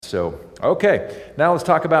So, okay, now let's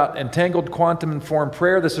talk about entangled quantum-informed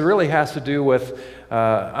prayer. This really has to do with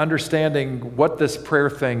understanding what this prayer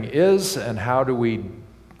thing is and how do we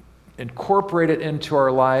incorporate it into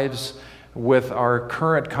our lives with our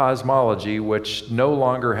current cosmology, which no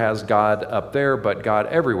longer has God up there, but God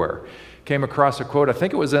everywhere. Came across a quote, I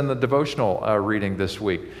think it was in the devotional reading this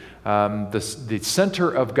week. The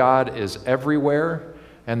center of God is everywhere,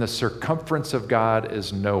 and the circumference of God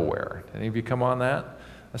is nowhere. Any of you come on that?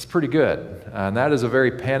 That's pretty good. And that is a very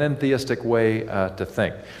panentheistic way to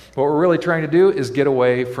think. What we're really trying to do is get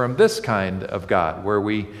away from this kind of God, where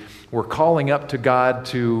we're calling up to God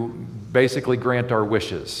to basically grant our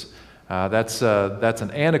wishes. That's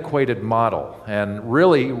an antiquated model and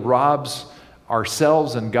really robs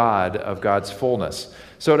ourselves and God of God's fullness.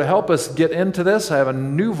 So to help us get into this, I have a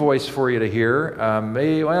new voice for you to hear.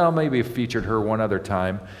 Maybe I've featured her one other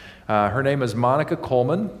time. Her name is Monica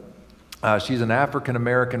Coleman. She's an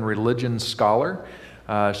African-American religion scholar.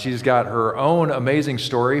 She's got her own amazing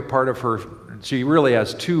story. She really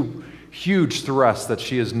has two huge thrusts that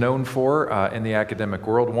she is known for in the academic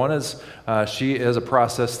world. One is she is a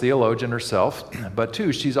process theologian herself, but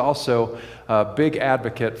two, she's also a big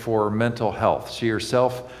advocate for mental health. She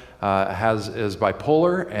herself is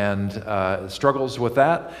bipolar and struggles with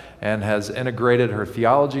that and has integrated her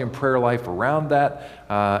theology and prayer life around that,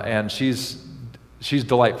 and she's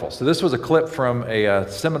delightful. So this was a clip from a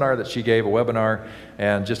seminar that she gave, a webinar,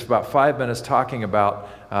 and just about 5 minutes talking about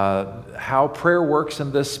how prayer works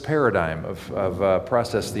in this paradigm of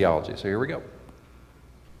process theology. So here we go.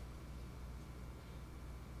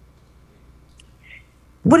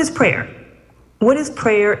 What is prayer? What is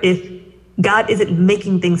prayer if God isn't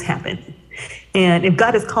making things happen? And if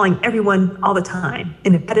God is calling everyone all the time?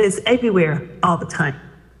 And if God is everywhere all the time?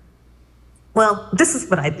 Well, this is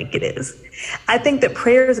what I think it is. I think that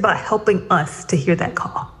prayer is about helping us to hear that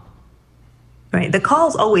call, right? The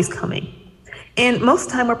call's always coming. And most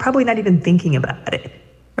of the time, we're probably not even thinking about it,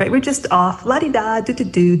 right? We're just off, la-di-da,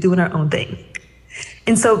 do-do-do, doing our own thing.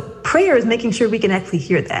 And so prayer is making sure we can actually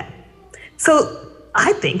hear that. So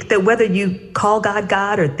I think that whether you call God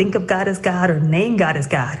God or think of God as God or name God as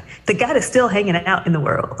God, that God is still hanging out in the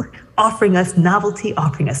world, offering us novelty,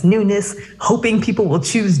 offering us newness, hoping people will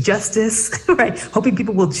choose justice, right? Hoping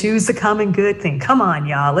people will choose the common good thing. Come on,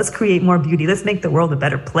 y'all, let's create more beauty. Let's make the world a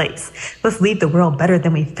better place. Let's leave the world better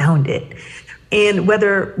than we found it. And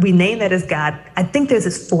whether we name that as God, I think there's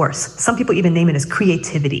this force. Some people even name it as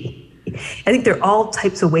creativity. I think there are all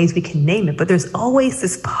types of ways we can name it, but there's always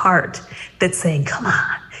this part that's saying, come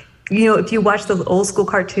on. You know, if you watch those old school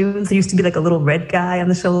cartoons, there used to be like a little red guy on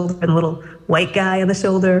the shoulder and a little white guy on the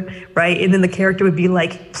shoulder, right? And then the character would be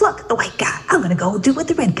like, pluck the white guy. I'm going to go do what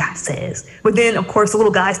the red guy says. But then, of course, the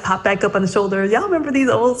little guys pop back up on the shoulder. Y'all remember these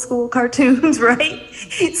old school cartoons, right?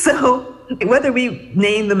 So whether we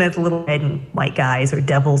name them as little red and white guys or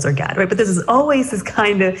devils or God, right? But there's always this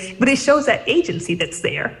kind of, but it shows that agency that's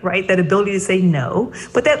there, right? That ability to say no.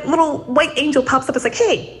 But that little white angel pops up. It's like,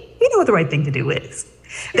 hey, you know what the right thing to do is.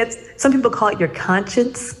 That's, some people call it your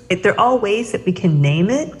conscience. There are all ways that we can name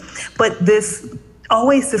it, but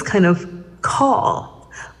always this kind of call.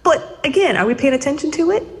 But again, are we paying attention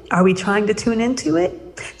to it? Are we trying to tune into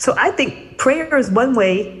it? So I think prayer is one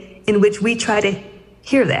way in which we try to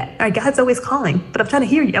hear that. All right, God's always calling, but I'm trying to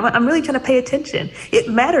hear you. I'm really trying to pay attention. It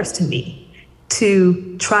matters to me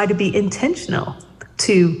to try to be intentional,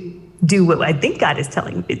 to do what I think God is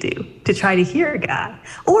telling me to do, to try to hear God.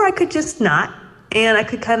 Or I could just not, and I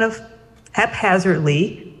could kind of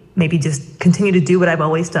haphazardly maybe just continue to do what I've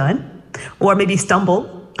always done, or maybe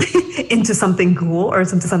stumble into something cool or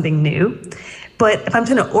into something new. But if I'm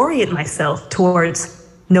trying to orient myself towards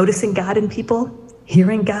noticing God in people,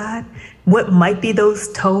 hearing God, what might be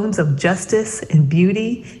those tones of justice and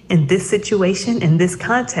beauty in this situation, in this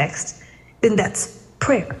context, then that's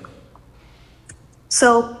prayer.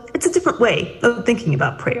 So it's a different way of thinking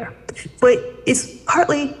about prayer, but it's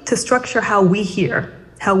partly to structure how we hear,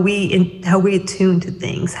 how we attune to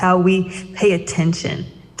things, how we pay attention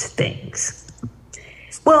to things.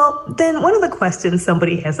 Well, then one of the questions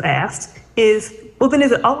somebody has asked is, well, then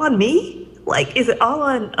is it all on me? Like, is it all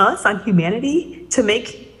on us, on humanity, to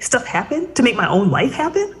make stuff happen, to make my own life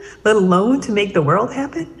happen, let alone to make the world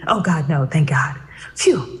happen? Oh God, no, thank God.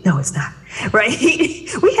 Phew, no, it's not, right?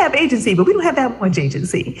 We have agency, but we don't have that much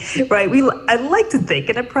agency, right? I like to think,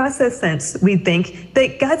 in a process sense, we think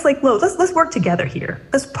that God's like, well, let's work together here.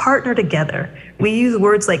 Let's partner together. We use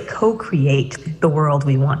words like co-create the world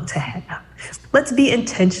we want to have. Let's be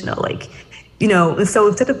intentional, like, you know, so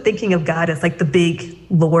instead of thinking of God as like the big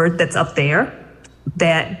Lord that's up there,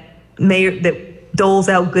 that doles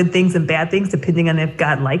out good things and bad things depending on if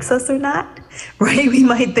God likes us or not, right? We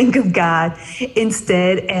might think of God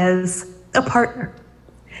instead as a partner,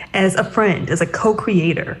 as a friend, as a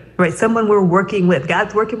co-creator, right? Someone we're working with.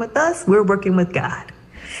 God's working with us, we're working with God.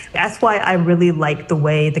 That's why I really like the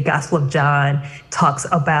way the Gospel of John talks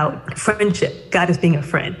about friendship, God as being a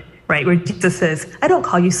friend, right? Where Jesus says, I don't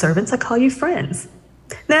call you servants, I call you friends.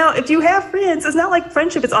 Now, if you have friends, it's not like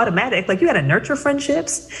friendship is automatic. Like, you got to nurture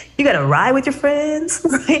friendships. You got to ride with your friends,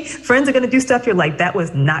 right? Friends are going to do stuff you're like, that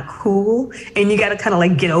was not cool. And you got to kind of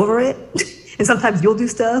like get over it. And sometimes you'll do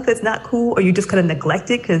stuff that's not cool, or you just kind of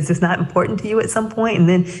neglect it because it's not important to you at some point, and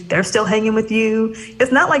then they're still hanging with you.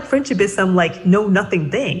 It's not like friendship is some like no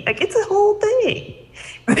nothing thing. Like, it's a whole thing,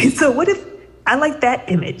 right? So what if, I like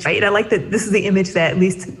that image, right? I like that this is the image that at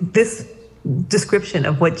least this description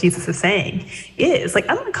of what Jesus is saying is like,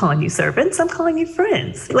 I'm not calling you servants, I'm calling you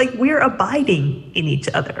friends. Like, we're abiding in each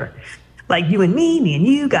other. Like, you and me and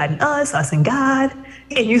you, God and us and God.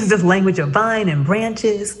 It uses this language of vine and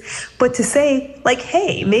branches. But to say, like,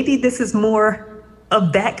 hey, maybe this is more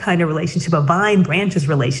of that kind of relationship, a vine branches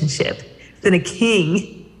relationship, than a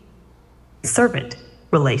king servant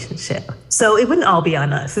relationship. So it wouldn't all be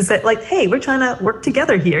on us. It's that, like, hey, we're trying to work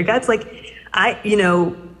together here. God's like,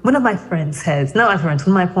 one of my friends says, not my friends,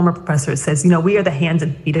 one of my former professors says, we are the hands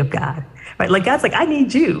and feet of God, right? Like, God's like, I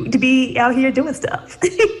need you to be out here doing stuff,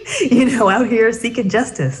 out here seeking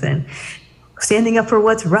justice and standing up for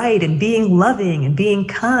what's right and being loving and being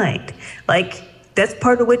kind. Like, that's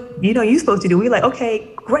part of what, you're supposed to do. We're like,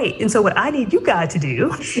 okay, great. And so what I need you, God, to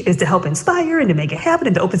do is to help inspire and to make it happen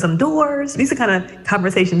and to open some doors. These are kind of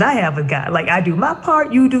conversations I have with God. Like, I do my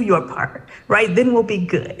part, you do your part, right? Then we'll be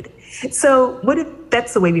good. So what if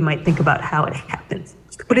that's the way we might think about how it happens?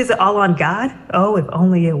 But is it all on God? Oh, if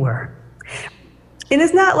only it were. And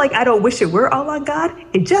it's not like I don't wish it were all on God.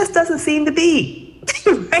 It just doesn't seem to be,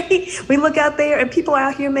 right? We look out there and people are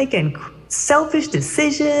out here making selfish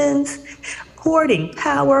decisions, hoarding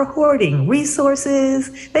power, hoarding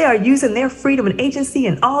resources. They are using their freedom and agency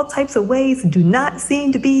in all types of ways that do not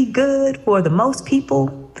seem to be good for the most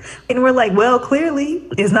people. And we're like, well, clearly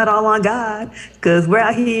it's not all on God, because we're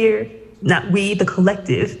out here, not we, the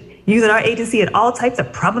collective, using our agency in all types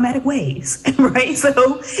of problematic ways, right?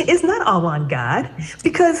 So it's not all on God,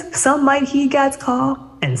 because some might heed God's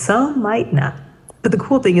call and some might not. But the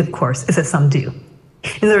cool thing, of course, is that some do.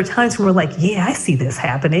 And there are times when we're like, yeah, I see this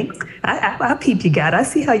happening. I peep you, God. I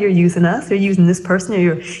see how you're using us. You're using this person,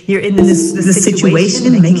 or you're in this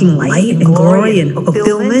situation, making light and glory and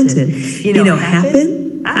fulfillment and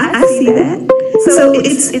happen. I see that. So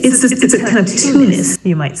it's a kind of two-ness,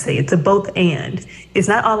 you might say. It's a both and. It's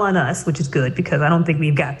not all on us, which is good, because I don't think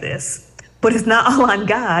we've got this. But it's not all on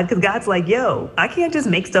God, because God's like, yo, I can't just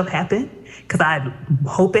make stuff happen because I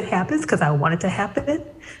hope it happens, because I want it to happen.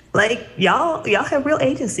 Like, y'all have real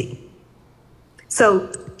agency.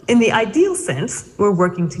 So in the ideal sense, we're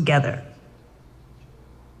working together.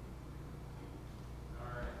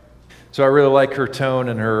 So I really like her tone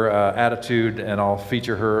and her attitude, and I'll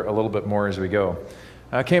feature her a little bit more as we go.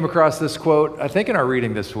 I came across this quote, I think in our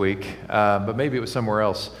reading this week, but maybe it was somewhere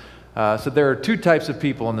else. So there are two types of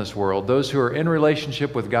people in this world: those who are in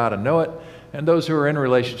relationship with God and know it, and those who are in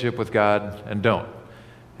relationship with God and don't.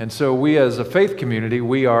 And so we as a faith community,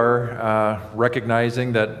 we are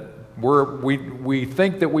recognizing that we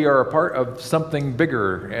think that we are a part of something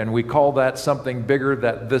bigger, and we call that something bigger,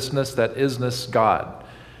 that thisness, that isness, God.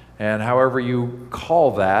 And however you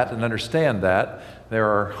call that and understand that, there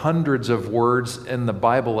are hundreds of words in the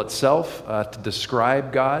Bible itself to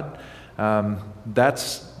describe God.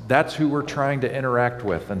 That's who we're trying to interact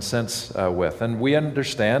with and sense with. And we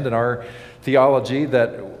understand in our theology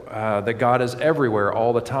that God is everywhere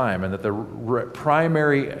all the time, and that the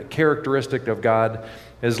primary characteristic of God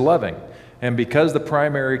is loving. And because the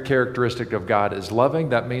primary characteristic of God is loving,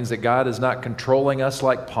 that means that God is not controlling us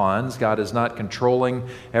like pawns. God is not controlling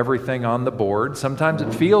everything on the board. Sometimes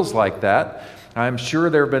it feels like that. I'm sure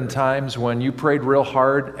there have been times when you prayed real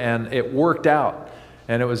hard and it worked out.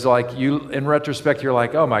 And it was like, in retrospect, you're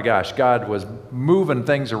like, oh my gosh, God was moving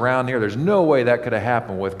things around here. There's no way that could have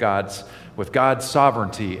happened with God's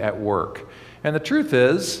sovereignty at work. And the truth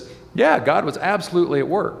is, yeah, God was absolutely at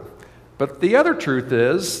work. But the other truth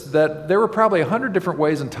is that there were probably 100 different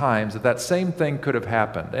ways and times that same thing could have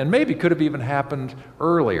happened, and maybe could have even happened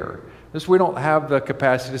earlier. Just we don't have the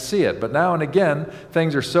capacity to see it. But now and again,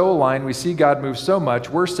 things are so aligned. We see God move so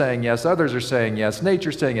much. We're saying yes. Others are saying yes.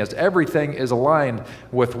 Nature's saying yes. Everything is aligned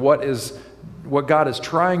with what God is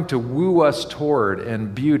trying to woo us toward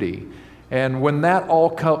in beauty. And when that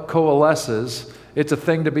all coalesces, it's a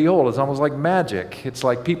thing to behold. It's almost like magic. It's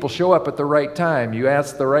like people show up at the right time. You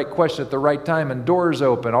ask the right question at the right time and doors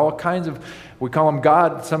open. All kinds of, we call them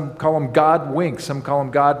God, some call them God winks, some call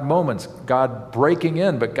them God moments, God breaking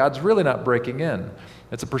in, but God's really not breaking in.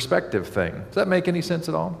 It's a perspective thing. Does that make any sense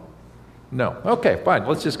at all? No. Okay, fine.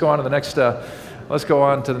 Let's just go on to the next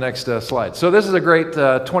slide. So this is a great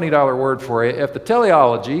 $20 word for you. If the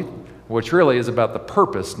teleology, which really is about the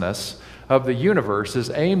purposeness of the universe, is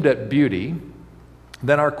aimed at beauty,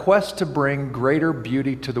 then our quest to bring greater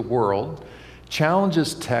beauty to the world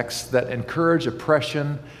challenges texts that encourage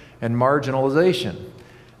oppression and marginalization.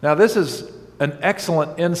 Now, this is an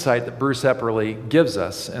excellent insight that Bruce Epperly gives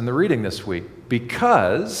us in the reading this week,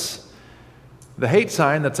 because the hate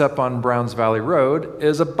sign that's up on Browns Valley Road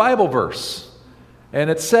is a Bible verse. And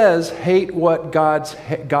it says, hate what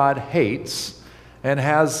God hates, and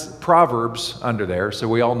has Proverbs under there, so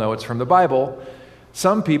we all know it's from the Bible.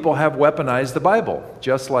 Some people have weaponized the Bible,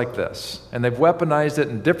 just like this. And they've weaponized it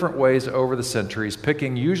in different ways over the centuries,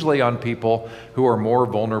 picking usually on people who are more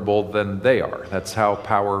vulnerable than they are. That's how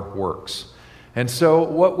power works. And so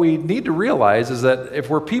what we need to realize is that if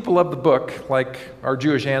we're people of the book, like our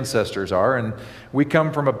Jewish ancestors are, and we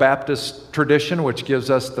come from a Baptist tradition, which gives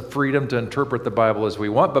us the freedom to interpret the Bible as we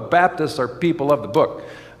want, but Baptists are people of the book.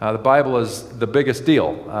 The Bible is the biggest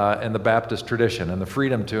deal in the Baptist tradition, and the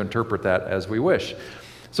freedom to interpret that as we wish.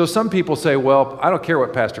 So some people say, well, I don't care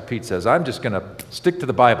what Pastor Pete says. I'm just going to stick to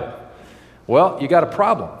the Bible. Well, you got a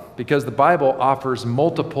problem, because the Bible offers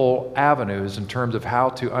multiple avenues in terms of how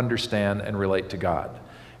to understand and relate to God.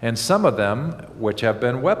 And some of them, which have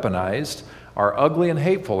been weaponized, are ugly and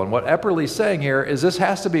hateful. And what Epperly's saying here is this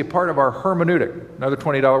has to be a part of our hermeneutic, another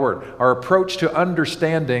 $20 word, our approach to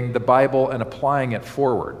understanding the Bible and applying it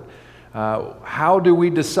forward. How do we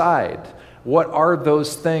decide? What are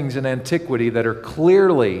those things in antiquity that are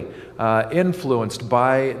clearly influenced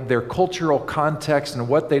by their cultural context and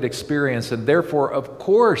what they'd experienced, and therefore, of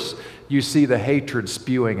course, you see the hatred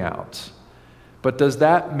spewing out. But does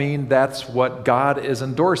that mean that's what God is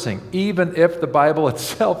endorsing, even if the Bible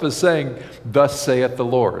itself is saying, thus saith the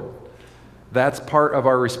Lord? That's part of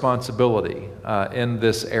our responsibility in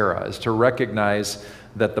this era, is to recognize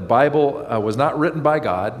that the Bible was not written by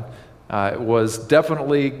God. It was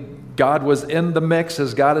definitely, God was in the mix,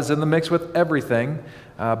 as God is in the mix with everything,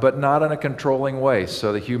 but not in a controlling way.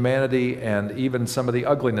 So the humanity and even some of the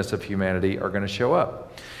ugliness of humanity are going to show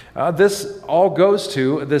up. This all goes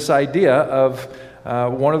to this idea of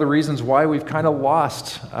one of the reasons why we've kind of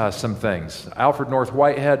lost some things. Alfred North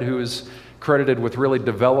Whitehead, who is credited with really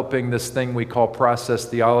developing this thing we call process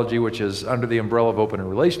theology, which is under the umbrella of open and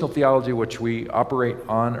relational theology, which we operate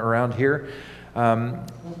on around here.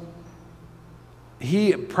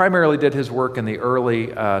 He primarily did his work in the early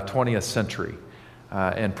 20th century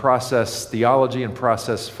in process theology and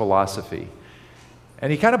process philosophy.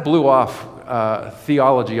 And he kind of blew off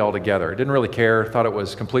theology altogether. He didn't really care, thought it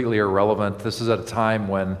was completely irrelevant. This is at a time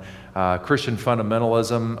when Christian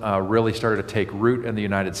fundamentalism really started to take root in the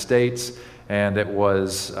United States, and it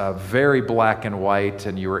was very black and white,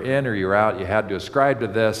 and you were in or you were out. You had to ascribe to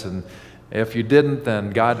this, and if you didn't, then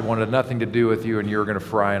God wanted nothing to do with you, and you were going to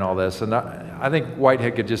fry and all this. And I think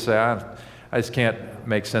Whitehead could just say, I just can't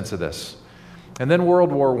make sense of this. And then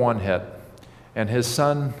World War I hit, and his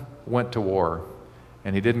son went to war,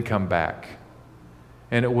 and he didn't come back.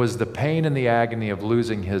 And it was the pain and the agony of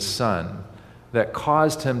losing his son that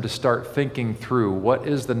caused him to start thinking through what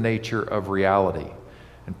is the nature of reality.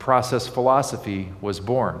 And process philosophy was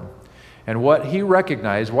born. And what he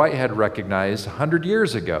recognized, Whitehead recognized 100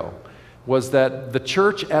 years ago, was that the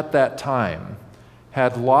church at that time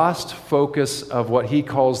had lost focus of what he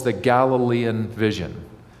calls the Galilean vision.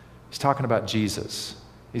 He's talking about Jesus.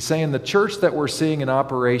 He's saying the church that we're seeing in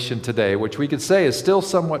operation today, which we could say is still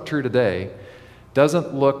somewhat true today,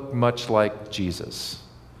 doesn't look much like Jesus.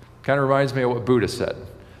 Kind of reminds me of what Buddha said.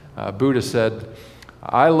 Buddha said,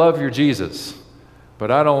 I love your Jesus, but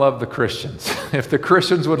I don't love the Christians. If the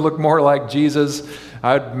Christians would look more like Jesus,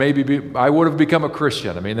 I would have become a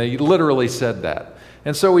Christian. I mean, they literally said that.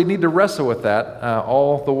 And so we need to wrestle with that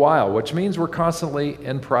all the while, which means we're constantly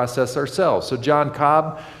in process ourselves. So John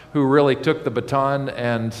Cobb, who really took the baton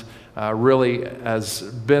and really has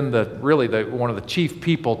been one of the chief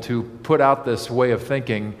people to put out this way of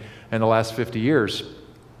thinking in the last 50 years,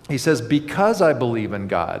 he says, because I believe in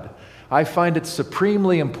God, I find it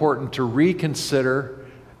supremely important to reconsider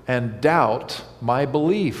and doubt my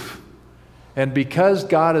belief. And because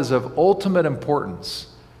God is of ultimate importance,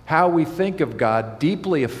 how we think of God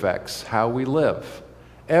deeply affects how we live.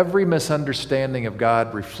 Every misunderstanding of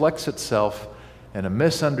God reflects itself in a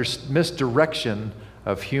misdirection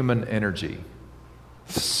of human energy.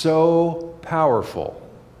 So powerful.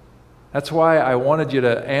 That's why I wanted you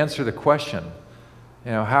to answer the question,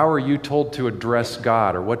 how are you told to address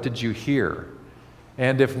God, or what did you hear?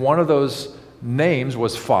 And if one of those names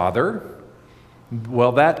was Father,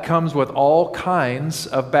 well, that comes with all kinds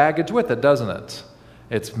of baggage with it, doesn't it?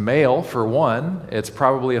 It's male for one, it's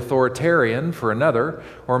probably authoritarian for another,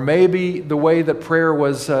 or maybe the way that prayer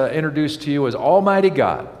was introduced to you as Almighty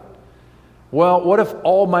God. Well, what if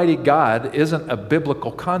Almighty God isn't a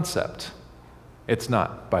biblical concept? It's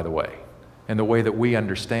not, by the way, in the way that we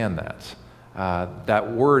understand that.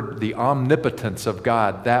 That word, the omnipotence of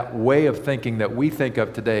God, that way of thinking that we think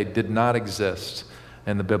of today did not exist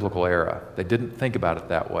in the biblical era. They didn't think about it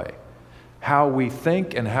that way. How we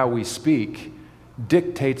think and how we speak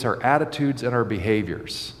dictates our attitudes and our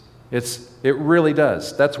behaviors. It really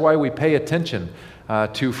does. That's why we pay attention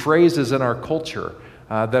to phrases in our culture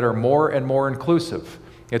that are more and more inclusive.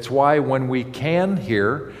 It's why when we can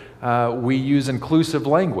hear, we use inclusive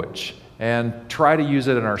language and try to use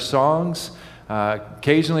it in our songs.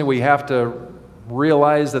 Occasionally we have to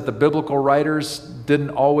realize that the biblical writers didn't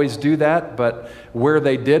always do that, but where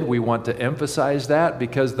they did, we want to emphasize that,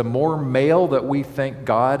 because the more male that we think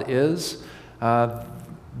God is,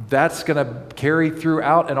 that's going to carry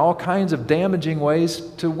throughout in all kinds of damaging ways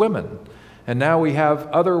to women. And now we have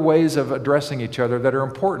other ways of addressing each other that are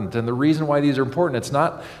important. And the reason why these are important, it's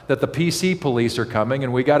not that the PC police are coming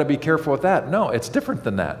and we got to be careful with that. No, it's different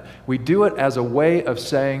than that. We do it as a way of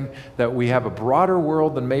saying that we have a broader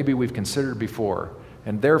world than maybe we've considered before.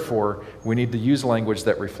 And therefore, we need to use language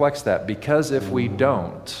that reflects that, because if we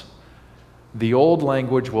don't, the old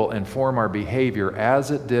language will inform our behavior as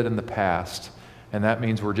it did in the past. And that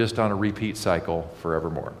means we're just on a repeat cycle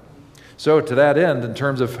forevermore. So to that end, in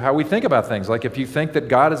terms of how we think about things, like if you think that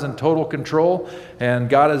God is in total control and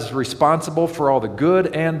God is responsible for all the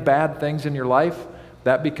good and bad things in your life,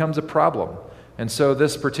 that becomes a problem. And so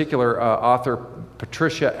this particular author,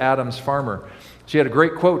 Patricia Adams Farmer, she had a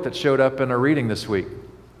great quote that showed up in a reading this week.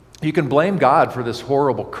 You can blame God for this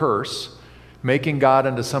horrible curse, making God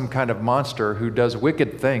into some kind of monster who does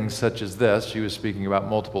wicked things such as this. She was speaking about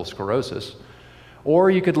multiple sclerosis.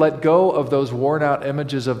 Or you could let go of those worn-out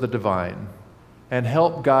images of the divine and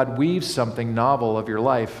help God weave something novel of your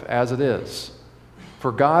life as it is.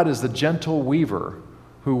 For God is the gentle weaver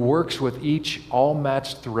who works with each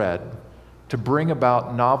all-matched thread to bring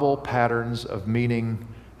about novel patterns of meaning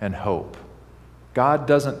and hope. God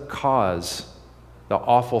doesn't cause the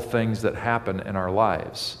awful things that happen in our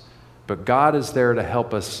lives, but God is there to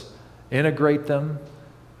help us integrate them,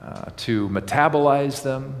 to metabolize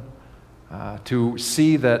them, to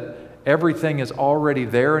see that everything is already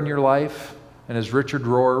there in your life. And as Richard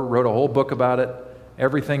Rohr wrote a whole book about it,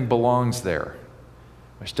 everything belongs there.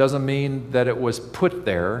 Which doesn't mean that it was put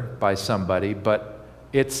there by somebody, but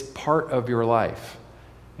it's part of your life.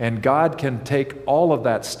 And God can take all of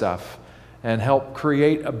that stuff and help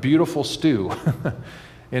create a beautiful stew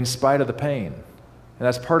in spite of the pain. And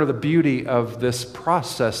that's part of the beauty of this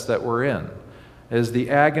process that we're in. Is the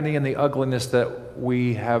agony and the ugliness that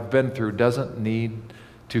we have been through doesn't need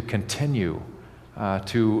to continue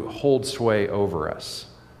to hold sway over us.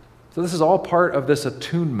 So this is all part of this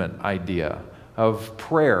attunement idea of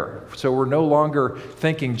prayer. So we're no longer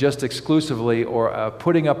thinking just exclusively or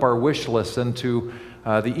putting up our wish lists into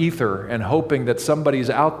the ether and hoping that somebody's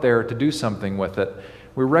out there to do something with it.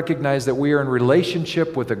 We recognize that we are in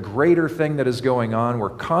relationship with a greater thing that is going on. We're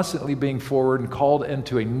constantly being forward and called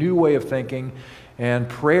into a new way of thinking. And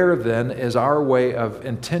prayer then is our way of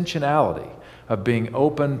intentionality, of being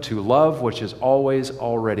open to love, which is always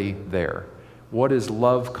already there. What is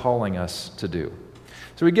love calling us to do?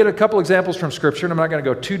 So we get a couple examples from Scripture, and I'm not going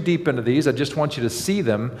to go too deep into these. I just want you to see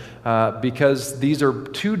them because these are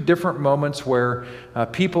two different moments where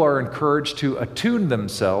people are encouraged to attune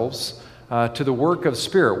themselves to the work of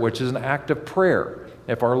Spirit, which is an act of prayer.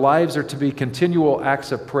 If our lives are to be continual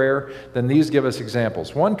acts of prayer, then these give us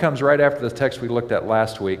examples. One comes right after the text we looked at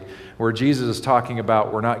last week, where Jesus is talking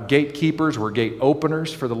about we're not gatekeepers, we're gate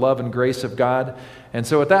openers for the love and grace of God. And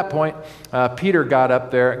so at that point, Peter got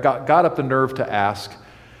up the nerve to ask,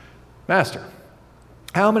 Master,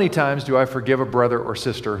 how many times do I forgive a brother or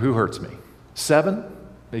sister who hurts me? 7?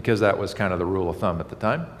 Because that was kind of the rule of thumb at the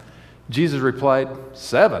time. Jesus replied,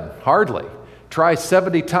 7? Hardly. Try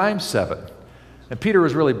 70 times 7. And Peter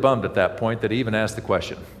was really bummed at that point that he even asked the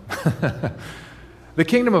question. The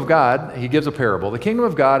kingdom of God, he gives a parable, the kingdom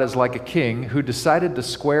of God is like a king who decided to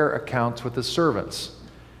square accounts with his servants.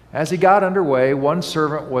 As he got underway, one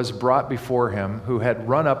servant was brought before him who had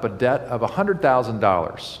run up a debt of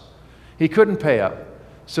 $100,000. He couldn't pay up,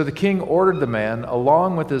 So the king ordered the man,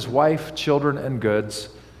 along with his wife, children, and goods,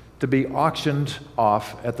 to be auctioned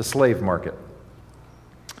off at the slave market.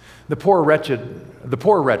 The poor wretch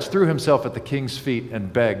threw himself at the king's feet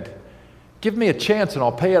and begged, "Give me a chance and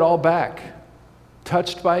I'll pay it all back."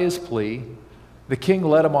 Touched by his plea, the king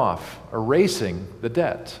let him off, erasing the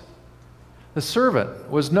debt. The servant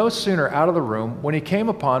was no sooner out of the room when he came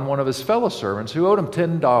upon one of his fellow servants who owed him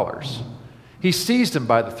 $10. He seized him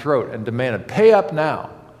by the throat and demanded, "Pay up now."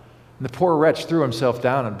 And the poor wretch threw himself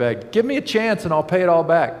down and begged, "Give me a chance and I'll pay it all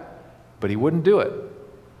back." But he wouldn't do it.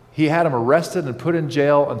 He had him arrested and put in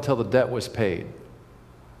jail until the debt was paid.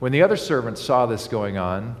 When the other servants saw this going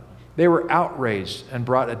on, they were outraged and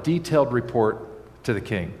brought a detailed report to the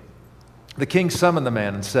king. The king summoned the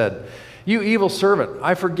man and said, "You evil servant,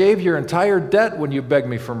 I forgave your entire debt when you begged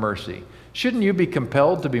me for mercy. Shouldn't you be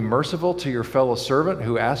compelled to be merciful to your fellow servant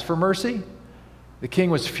who asked for mercy?" The king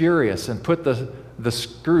was furious and put the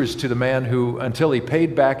screws to the man until he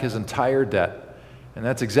paid back his entire debt. And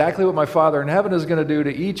that's exactly what my Father in heaven is going to do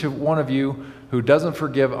to each one of you who doesn't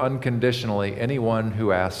forgive unconditionally anyone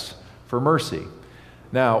who asks for mercy.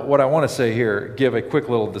 Now, what I want to say here, give a quick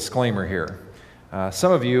little disclaimer here.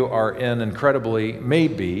 Some of you are in incredibly,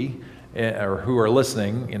 maybe, or who are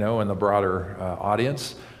listening, in the broader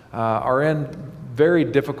audience, are in very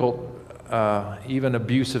difficult, even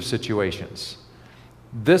abusive situations.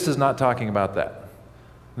 This is not talking about that.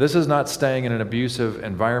 This is not staying in an abusive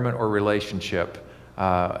environment or relationship,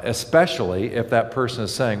 especially if that person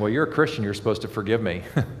is saying, "Well, you're a Christian, you're supposed to forgive me."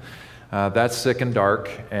 That's sick and dark,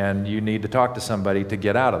 and you need to talk to somebody to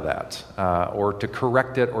get out of that, or to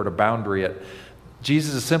correct it or to boundary it.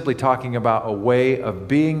 Jesus is simply talking about a way of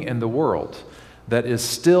being in the world that is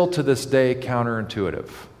still to this day counterintuitive.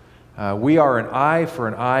 We are an eye for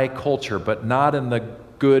an eye culture, but not in the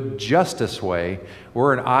good justice way.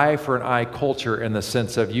 We're an eye for an eye culture in the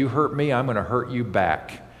sense of, you hurt me, I'm going to hurt you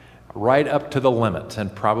back, right up to the limit,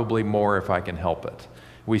 and probably more if I can help it.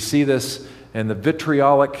 We see this in the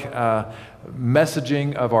vitriolic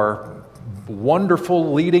messaging of our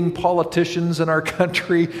wonderful leading politicians in our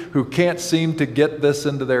country who can't seem to get this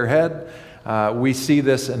into their head. We see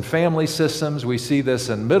this in family systems. We see this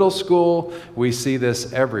in middle school. We see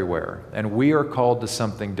this everywhere. And we are called to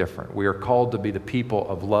something different. We are called to be the people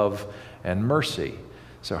of love and mercy.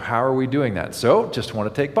 So how are we doing that? So just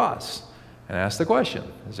want to take pause and ask the question,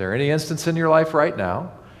 is there any instance in your life right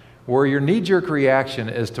now where your knee-jerk reaction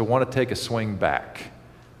is to want to take a swing back,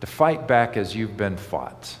 to fight back as you've been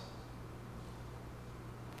fought?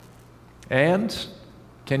 And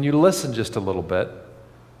can you listen just a little bit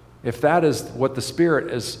if that is what the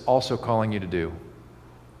Spirit is also calling you to do?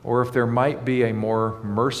 Or if there might be a more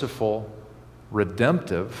merciful,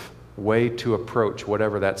 redemptive way to approach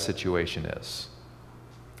whatever that situation is.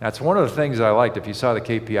 That's one of the things that I liked. If you saw the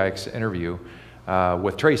KPIX interview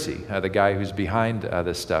with Tracy, the guy who's behind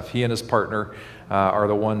this stuff, he and his partner are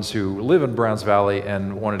the ones who live in Browns Valley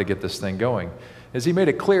and wanted to get this thing going. Is he made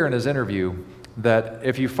it clear in his interview that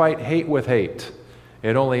if you fight hate with hate,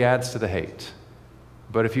 it only adds to the hate.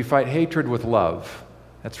 But if you fight hatred with love,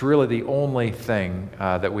 that's really the only thing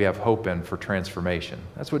that we have hope in for transformation.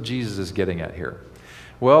 That's what Jesus is getting at here.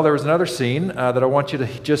 Well, there was another scene that I want you to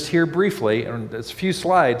just hear briefly, and it's a few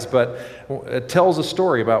slides, but it tells a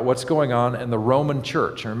story about what's going on in the Roman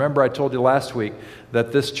church. And remember, I told you last week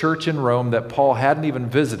that this church in Rome that Paul hadn't even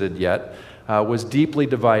visited yet was deeply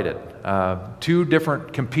divided. Two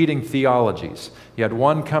different competing theologies. You had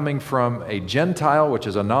one coming from a Gentile, which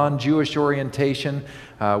is a non-Jewish orientation,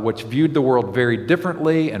 which viewed the world very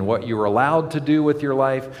differently and what you were allowed to do with your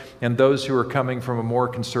life, and those who were coming from a more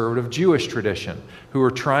conservative Jewish tradition, who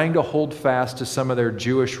were trying to hold fast to some of their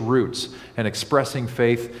Jewish roots and expressing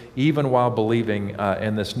faith even while believing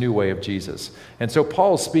in this new way of Jesus. And so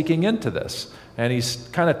Paul's speaking into this, and he's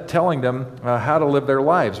kind of telling them how to live their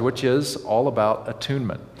lives, which is all about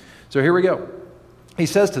attunement. So here we go. He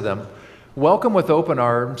says to them, "Welcome with open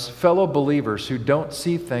arms fellow believers who don't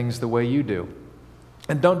see things the way you do.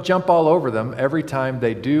 And don't jump all over them every time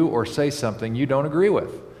they do or say something you don't agree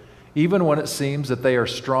with, even when it seems that they are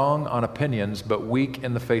strong on opinions but weak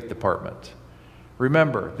in the faith department.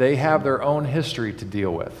 Remember, they have their own history to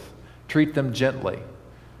deal with. Treat them gently.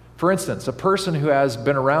 For instance, a person who has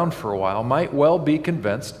been around for a while might well be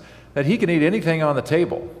convinced that he can eat anything on the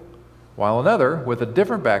table, while another with a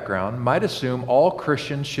different background might assume all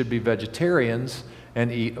Christians should be vegetarians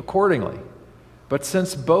and eat accordingly. But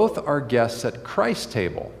since both are guests at Christ's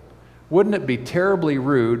table, wouldn't it be terribly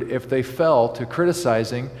rude if they fell to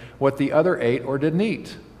criticizing what the other ate or didn't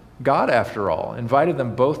eat? God, after all, invited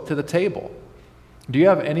them both to the table. Do you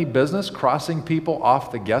have any business crossing people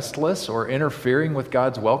off the guest list or interfering with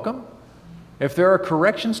God's welcome? If there are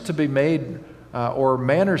corrections to be made or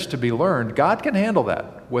manners to be learned, God can handle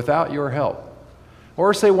that without your help.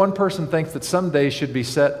 Or say one person thinks that some days should be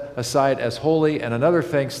set aside as holy and another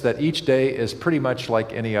thinks that each day is pretty much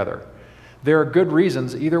like any other. There are good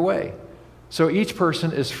reasons either way. So each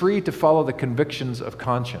person is free to follow the convictions of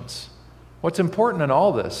conscience. What's important in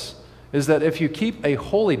all this is that if you keep a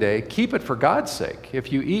holy day, keep it for God's sake.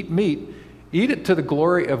 If you eat meat, eat it to the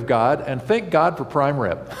glory of God and thank God for prime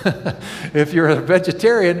rib. If you're a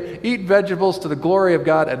vegetarian, eat vegetables to the glory of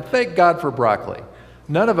God and thank God for broccoli.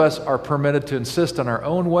 None of us are permitted to insist on our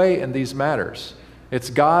own way in these matters. It's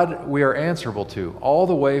God we are answerable to, all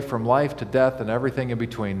the way from life to death and everything in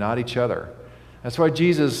between, not each other. That's why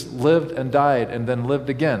Jesus lived and died and then lived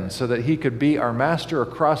again, so that he could be our master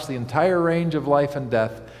across the entire range of life and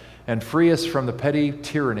death and free us from the petty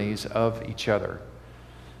tyrannies of each other.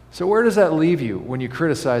 So where does that leave you when you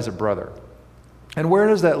criticize a brother? And where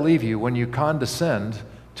does that leave you when you condescend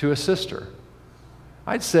to a sister?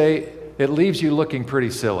 I'd say it leaves you looking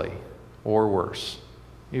pretty silly, or worse.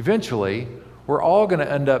 Eventually, we're all going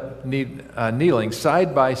to end up kneeling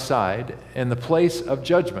side by side in the place of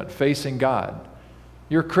judgment, facing God.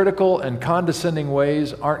 Your critical and condescending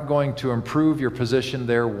ways aren't going to improve your position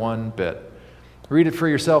there one bit. Read it for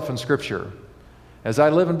yourself in Scripture. As I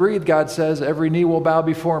live and breathe, God says, every knee will bow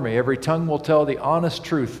before me, every tongue will tell the honest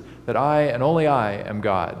truth that I and only I am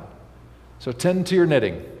God. So tend to your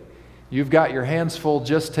knitting. You've got your hands full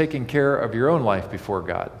just taking care of your own life before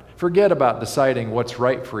God. Forget about deciding what's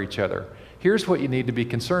right for each other. Here's what you need to be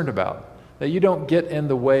concerned about, that you don't get in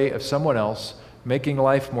the way of someone else, making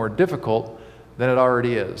life more difficult than it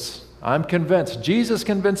already is. I'm convinced, Jesus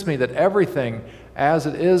convinced me that everything as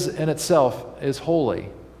it is in itself is holy.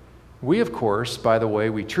 We, of course, by the way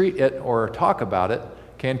we treat it or talk about it,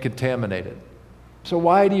 can contaminate it. So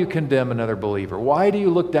why do you condemn another believer? Why do you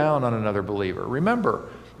look down on another believer? Remember,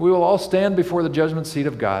 we will all stand before the judgment seat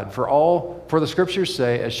of God. For the Scriptures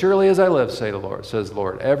say, as surely as I live, says the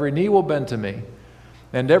Lord, every knee will bend to me,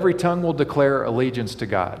 and every tongue will declare allegiance to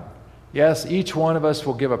God. Yes, each one of us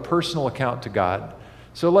will give a personal account to God.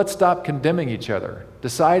 So let's stop condemning each other.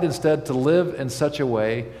 Decide instead to live in such a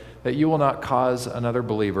way that you will not cause another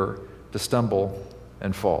believer to stumble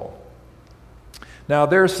and fall. Now,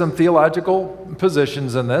 there's some theological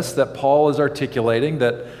positions in this that Paul is articulating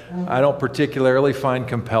that I don't particularly find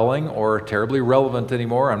compelling or terribly relevant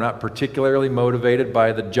anymore. I'm not particularly motivated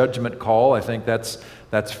by the judgment call. I think that's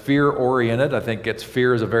fear-oriented. I think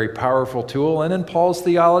fear is a very powerful tool. And in Paul's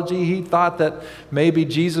theology, he thought that maybe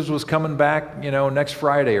Jesus was coming back, next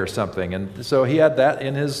Friday or something. And so he had that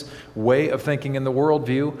in his way of thinking in the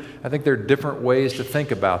worldview. I think there are different ways to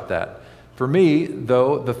think about that. For me,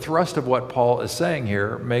 though, the thrust of what Paul is saying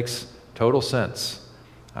here makes total sense.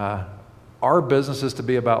 Our business is to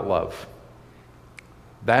be about love.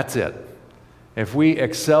 That's it. If we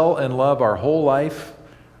excel in love our whole life,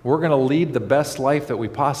 we're going to lead the best life that we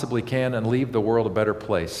possibly can and leave the world a better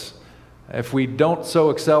place. If we don't so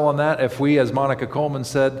excel on that, if we, as Monica Coleman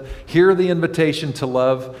said, hear the invitation to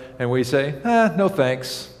love and we say, no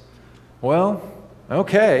thanks, well,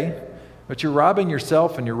 okay. But you're robbing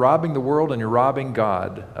yourself and you're robbing the world and you're robbing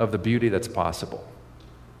God of the beauty that's possible.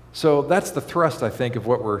 So that's the thrust, I think, of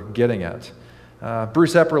what we're getting at.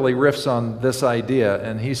 Bruce Epperly riffs on this idea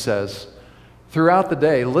and he says, throughout the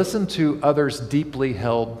day, listen to others' deeply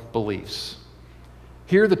held beliefs.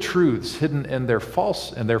 Hear the truths hidden in their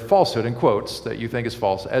falsehood, in quotes, that you think is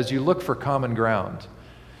false, as you look for common ground.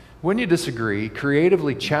 When you disagree,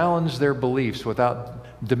 creatively challenge their beliefs without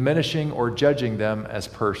diminishing or judging them as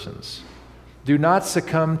persons. Do not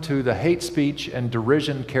succumb to the hate speech and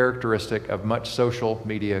derision characteristic of much social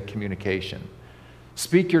media communication.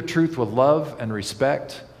 Speak your truth with love and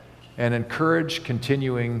respect and encourage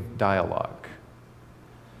continuing dialogue.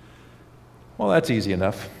 Well, that's easy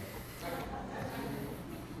enough.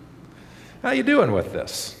 How you doing with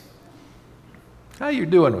this? How you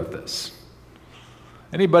doing with this?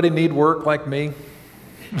 Anybody need work like me?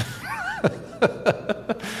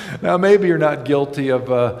 Now, maybe you're not guilty of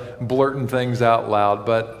blurting things out loud,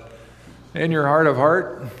 but in your heart of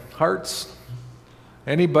hearts,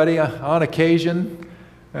 anybody on occasion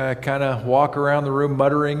kind of walk around the room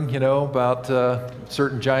muttering, about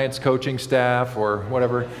certain Giants coaching staff or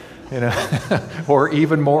whatever, or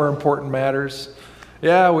even more important matters?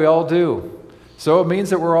 Yeah, we all do. So it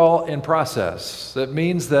means that we're all in process. It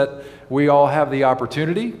means that we all have the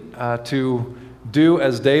opportunity to do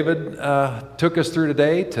as David took us through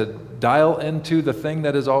today, to dial into the thing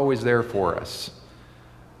that is always there for us.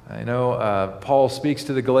 I know Paul speaks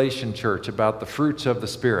to the Galatian church about the fruits of the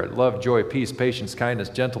Spirit: love, joy, peace, patience, kindness,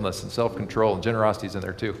 gentleness, and self-control, and generosity is in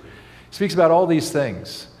there too. He speaks about all these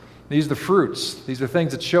things. These are the fruits. These are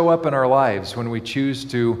things that show up in our lives when we choose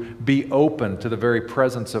to be open to the very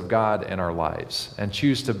presence of God in our lives and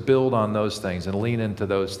choose to build on those things and lean into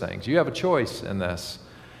those things. You have a choice in this.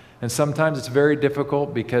 And sometimes it's very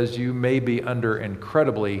difficult because you may be under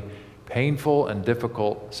incredibly painful and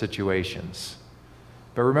difficult situations.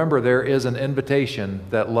 But remember, there is an invitation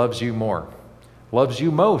that loves you more, loves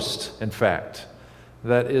you most, in fact,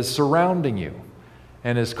 that is surrounding you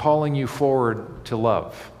and is calling you forward to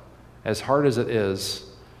love, as hard as it is,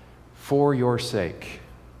 for your sake.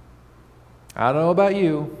 I don't know about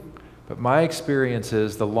you, but my experience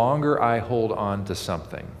is the longer I hold on to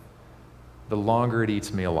something, the longer it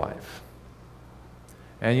eats me alive.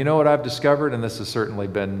 And you know what I've discovered, and this has certainly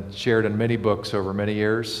been shared in many books over many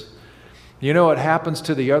years? You know what happens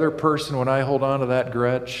to the other person when I hold on to that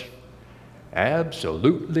grudge?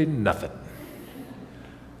 Absolutely nothing.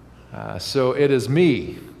 So it is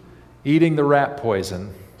me eating the rat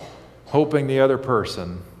poison, hoping the other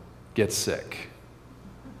person gets sick.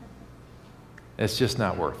 It's just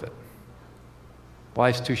not worth it.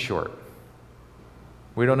 Life's too short.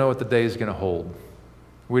 We don't know what the day is going to hold.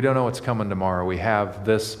 We don't know what's coming tomorrow. We have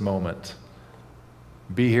this moment.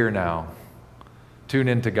 Be here now. Tune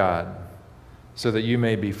into God so that you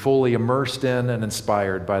may be fully immersed in and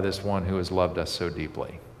inspired by this one who has loved us so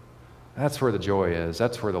deeply. That's where the joy is.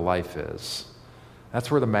 That's where the life is. That's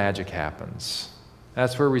where the magic happens.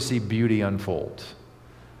 That's where we see beauty unfold.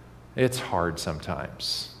 It's hard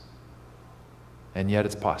sometimes, and yet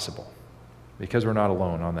it's possible because we're not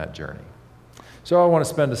alone on that journey. So I want to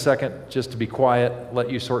spend a second just to be quiet, let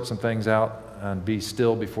you sort some things out, and be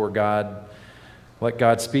still before God. Let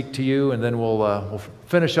God speak to you, and then we'll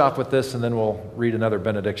finish off with this, and then we'll read another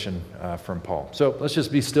benediction from Paul. So let's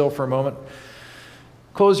just be still for a moment.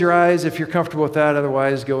 Close your eyes if you're comfortable with that.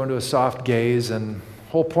 Otherwise, go into a soft gaze. And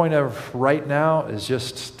the whole point of right now is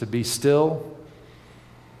just to be still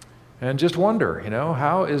and just wonder,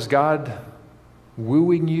 how is God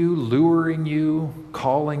wooing you, luring you,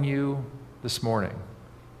 calling you this morning?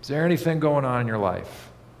 Is there anything going on in your life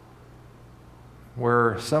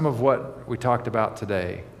where some of what we talked about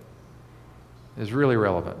today is really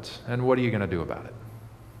relevant? And what are you going to do about it?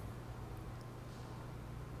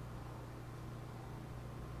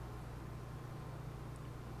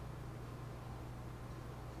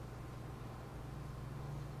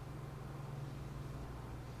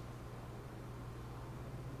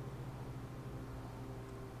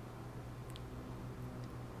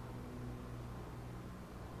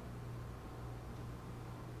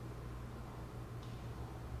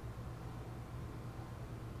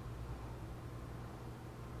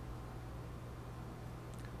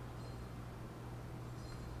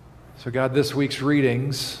 So God, this week's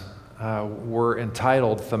readings were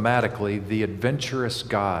entitled thematically, The Adventurous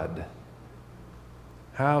God.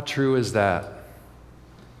 How true is that?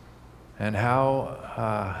 And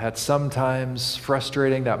how at sometimes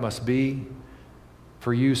frustrating that must be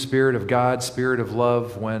for you, Spirit of God, Spirit of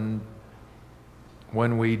love, when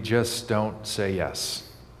we just don't say yes.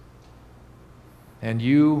 And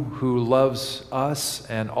you who loves us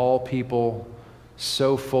and all people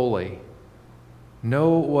so fully, know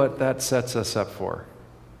what that sets us up for.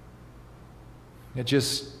 It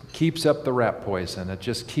just keeps up the rat poison. It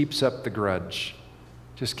just keeps up the grudge.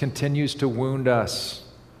 Just continues to wound us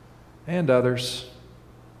and others,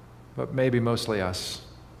 but maybe mostly us.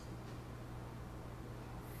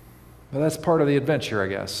 But that's part of the adventure, I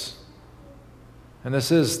guess. And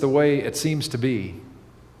this is the way it seems to be.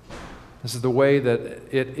 This is the way that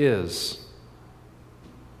it is.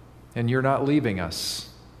 And you're not leaving us,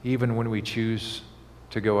 even when we choose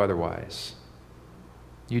to go otherwise.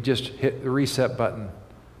 You just hit the reset button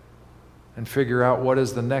and figure out what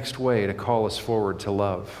is the next way to call us forward to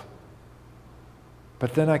love.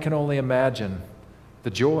 But then I can only imagine the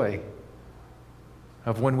joy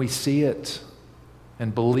of when we see it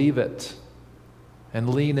and believe it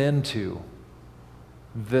and lean into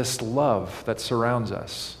this love that surrounds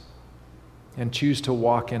us and choose to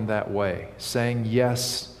walk in that way, saying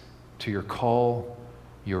yes to your call,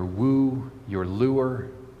 your woo, your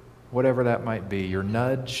lure, whatever that might be, your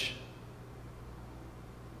nudge.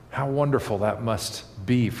 How wonderful that must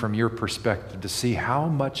be from your perspective to see how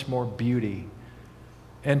much more beauty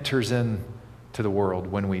enters into the world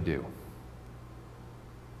when we do.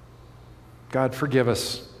 God, forgive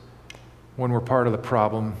us when we're part of the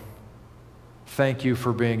problem. Thank you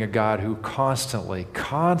for being a God who constantly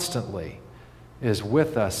is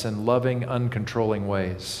with us in loving, uncontrolling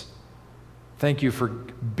ways. Thank you for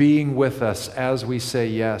being with us as we say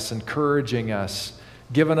yes, encouraging us,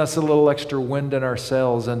 giving us a little extra wind in our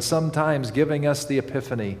sails, and sometimes giving us the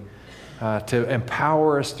epiphany to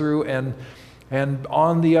empower us through, and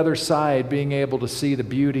on the other side, being able to see the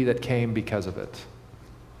beauty that came because of it.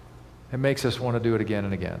 It makes us want to do it again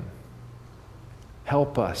and again.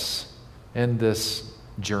 Help us in this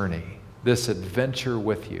journey, this adventure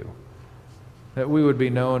with you, that we would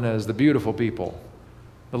be known as the beautiful people,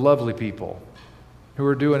 the lovely people, who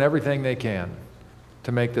are doing everything they can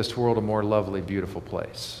to make this world a more lovely, beautiful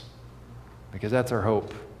place. Because that's our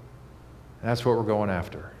hope. That's what we're going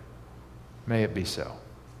after. May it be so.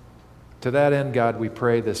 To that end, God, we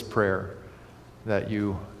pray this prayer that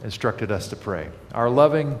you instructed us to pray. Our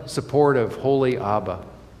loving, supportive, holy Abba,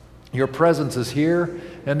 your presence is here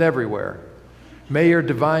and everywhere. May your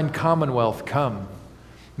divine commonwealth come.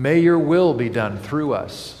 May your will be done through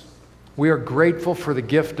us. We are grateful for the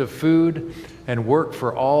gift of food and work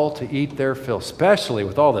for all to eat their fill, especially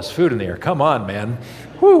with all this food in the air. Come on, man.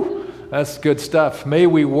 Whew, that's good stuff. May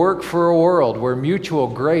we work for a world where mutual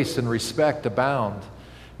grace and respect abound.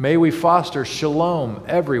 May we foster shalom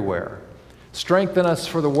everywhere. Strengthen us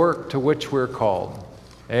for the work to which we're called.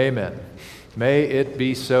 Amen. May it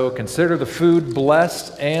be so. Consider the food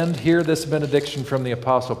blessed and hear this benediction from the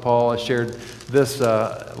Apostle Paul. I shared this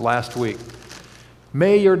last week.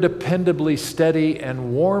 May your dependably steady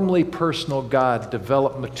and warmly personal God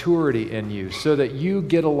develop maturity in you so that you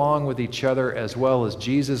get along with each other as well as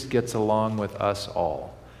Jesus gets along with us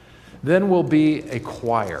all. Then we'll be a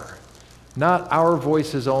choir, not our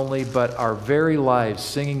voices only, but our very lives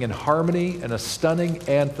singing in harmony and a stunning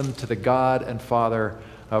anthem to the God and Father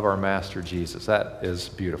of our Master Jesus. That is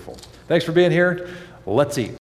beautiful. Thanks for being here. Let's eat.